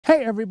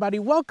Hey everybody,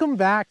 welcome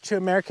back to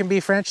American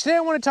Beef Ranch. Today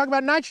I want to talk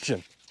about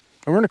nitrogen.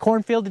 And we're in a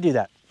cornfield to do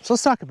that. So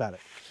let's talk about it.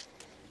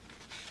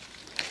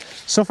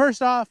 So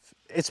first off,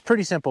 it's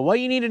pretty simple. What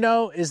you need to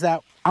know is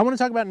that I want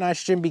to talk about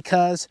nitrogen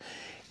because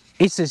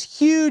it's this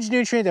huge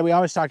nutrient that we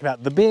always talk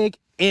about, the big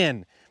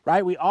N,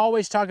 right? We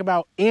always talk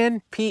about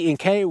N, P, and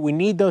K. We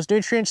need those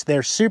nutrients.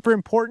 They're super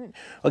important.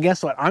 Well,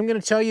 guess what? I'm going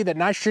to tell you that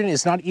nitrogen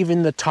is not even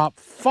in the top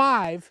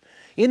 5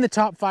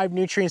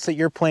 nutrients that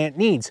your plant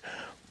needs.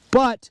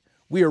 But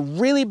we are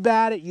really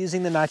bad at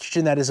using the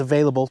nitrogen that is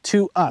available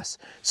to us.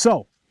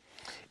 So,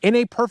 in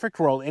a perfect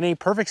world, in a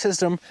perfect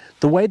system,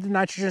 the way the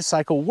nitrogen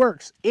cycle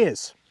works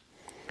is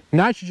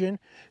nitrogen,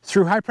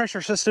 through high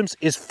pressure systems,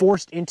 is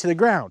forced into the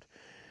ground.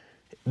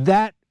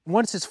 That,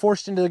 once it's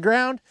forced into the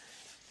ground,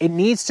 it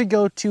needs to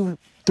go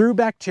through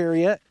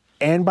bacteria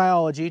and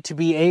biology to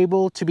be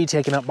able to be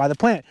taken up by the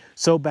plant.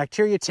 So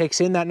bacteria takes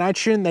in that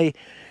nitrogen, they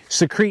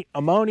secrete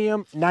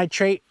ammonium,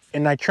 nitrate,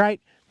 and nitrite,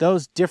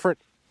 those different,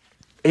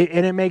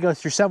 and it may go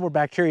through several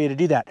bacteria to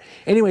do that.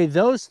 Anyway,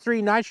 those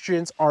 3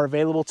 nitrogens are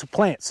available to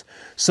plants.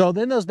 So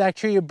then those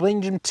bacteria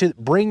bring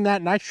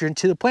that nitrogen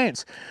to the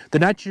plants. The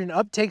nitrogen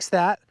uptakes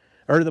that,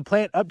 or the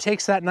plant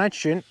uptakes that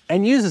nitrogen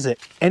and uses it.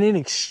 And in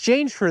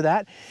exchange for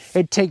that,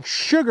 it takes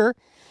sugar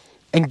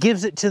and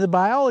gives it to the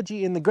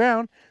biology in the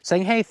ground,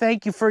 saying, hey,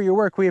 thank you for your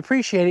work. We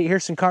appreciate it.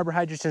 Here's some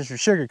carbohydrates and some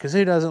sugar, because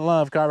who doesn't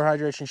love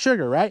carbohydrates and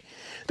sugar, right?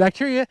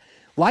 Bacteria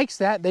likes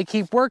that. They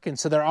keep working.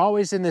 So they're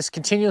always in this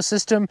continuous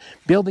system,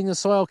 building the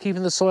soil,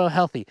 keeping the soil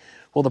healthy.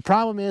 Well, the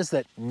problem is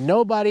that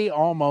nobody,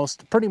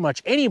 almost pretty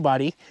much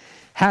anybody,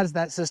 has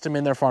that system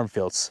in their farm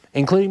fields,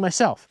 including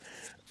myself.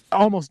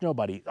 Almost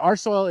nobody. Our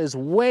soil is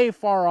way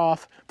far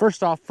off,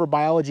 first off, for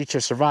biology to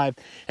survive,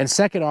 and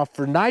second off,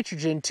 for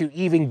nitrogen to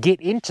even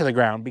get into the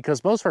ground,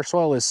 because most of our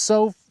soil is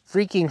so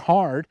freaking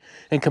hard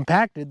and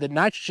compacted that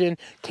nitrogen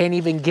can't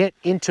even get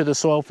into the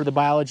soil for the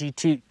biology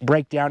to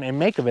break down and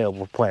make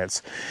available for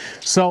plants.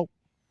 So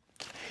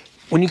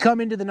when you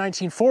come into the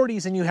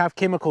 1940s and you have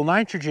chemical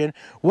nitrogen,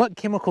 what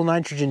chemical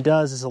nitrogen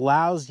does is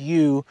allows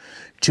you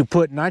to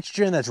put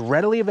nitrogen that's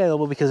readily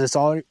available, because it's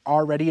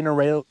already in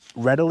a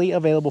readily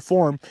available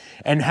form,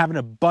 and have an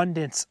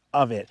abundance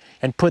of it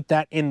and put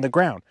that in the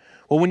ground.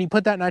 Well, when you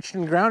put that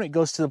nitrogen in the ground, it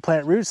goes to the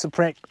plant roots, the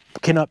plant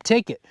can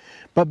uptake it.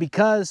 But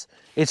because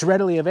it's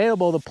readily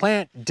available, the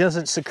plant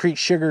doesn't secrete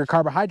sugar or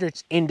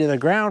carbohydrates into the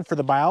ground for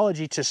the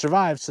biology to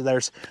survive, so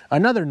there's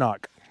another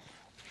knock.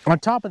 On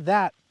top of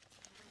that,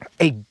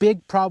 a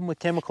big problem with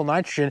chemical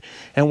nitrogen,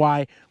 and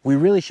why we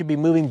really should be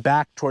moving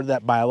back toward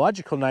that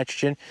biological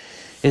nitrogen,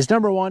 is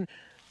number one,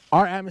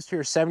 our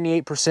atmosphere is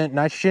 78%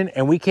 nitrogen,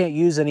 and we can't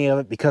use any of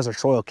it because our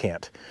soil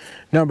can't.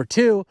 Number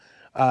two,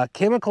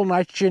 chemical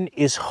nitrogen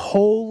is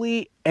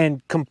wholly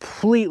and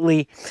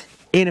completely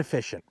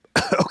inefficient.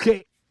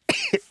 Okay?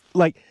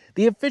 Like,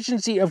 the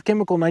efficiency of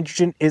chemical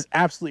nitrogen is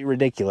absolutely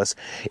ridiculous.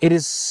 It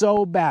is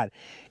so bad.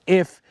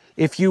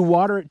 If you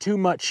water it too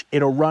much,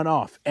 it'll run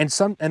off. And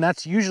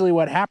that's usually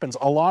what happens.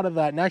 A lot of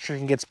that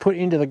nitrogen gets put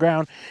into the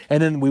ground,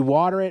 and then we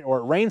water it, or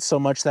it rains so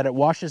much that it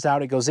washes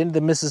out, it goes into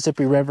the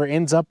Mississippi River,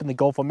 ends up in the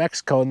Gulf of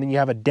Mexico, and then you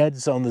have a dead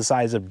zone the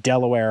size of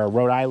Delaware or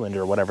Rhode Island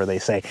or whatever they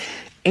say.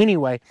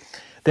 Anyway,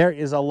 there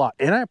is a lot.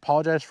 And I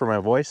apologize for my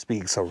voice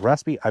being so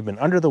raspy. I've been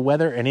under the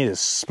weather, and it is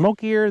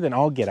smokier than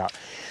all get out.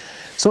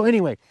 So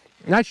anyway,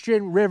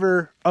 nitrogen,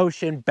 river,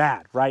 ocean,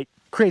 bad, right?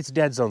 Creates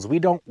dead zones. We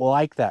don't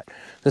like that.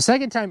 The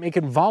second time, it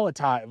can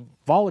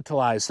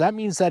volatilize. So that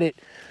means that it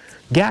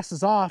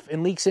gases off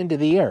and leaks into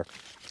the air.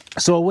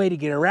 So a way to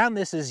get around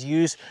this is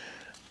use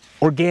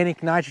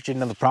organic nitrogen.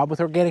 Now the problem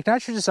with organic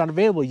nitrogen is not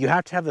available. You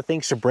have to have the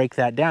things to break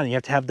that down. You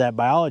have to have that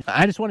biology.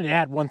 I just wanted to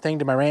add one thing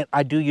to my rant.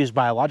 I do use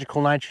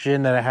biological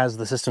nitrogen that has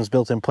the systems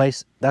built in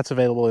place. That's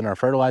available in our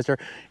fertilizer.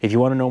 If you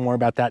want to know more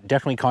about that,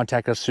 definitely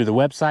contact us through the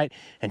website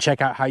and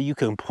check out how you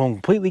can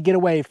completely get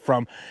away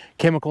from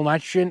chemical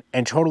nitrogen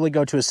and totally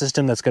go to a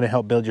system that's going to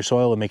help build your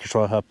soil and make your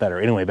soil health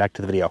better. Anyway, back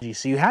to the video.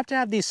 So you have to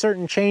have these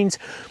certain chains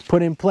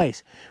put in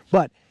place,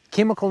 but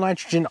chemical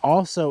nitrogen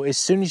also, as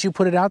soon as you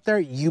put it out there,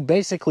 you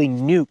basically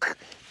nuke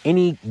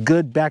any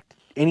good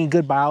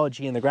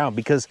biology in the ground,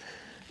 because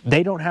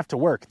they don't have to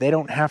work. They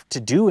don't have to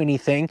do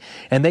anything,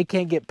 and they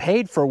can't get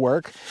paid for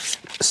work.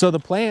 So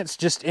the plants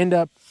just end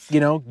up,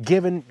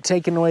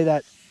 taking away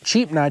that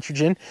cheap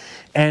nitrogen.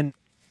 And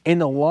in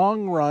the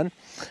long run,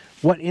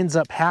 what ends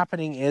up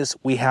happening is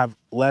we have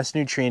less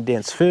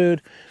nutrient-dense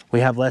food. We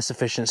have less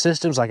efficient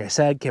systems. Like I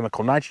said,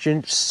 chemical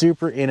nitrogen,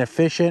 super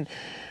inefficient.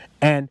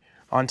 And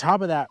on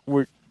top of that,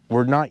 we're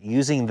not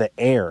using the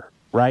air,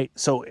 right?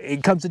 So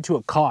it comes into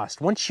a cost.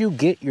 Once you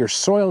get your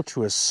soil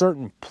to a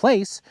certain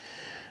place,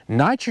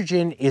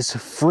 nitrogen is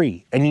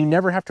free, and you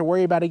never have to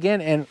worry about it again.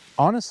 And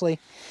honestly,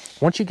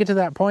 once you get to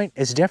that point,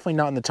 it's definitely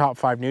not in the top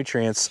 5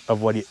 nutrients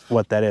of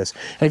what that is.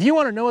 And if you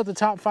want to know what the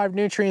top 5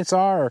 nutrients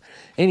are, or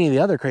any of the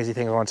other crazy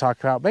things I want to talk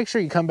about, make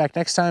sure you come back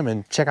next time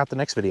and check out the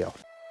next video.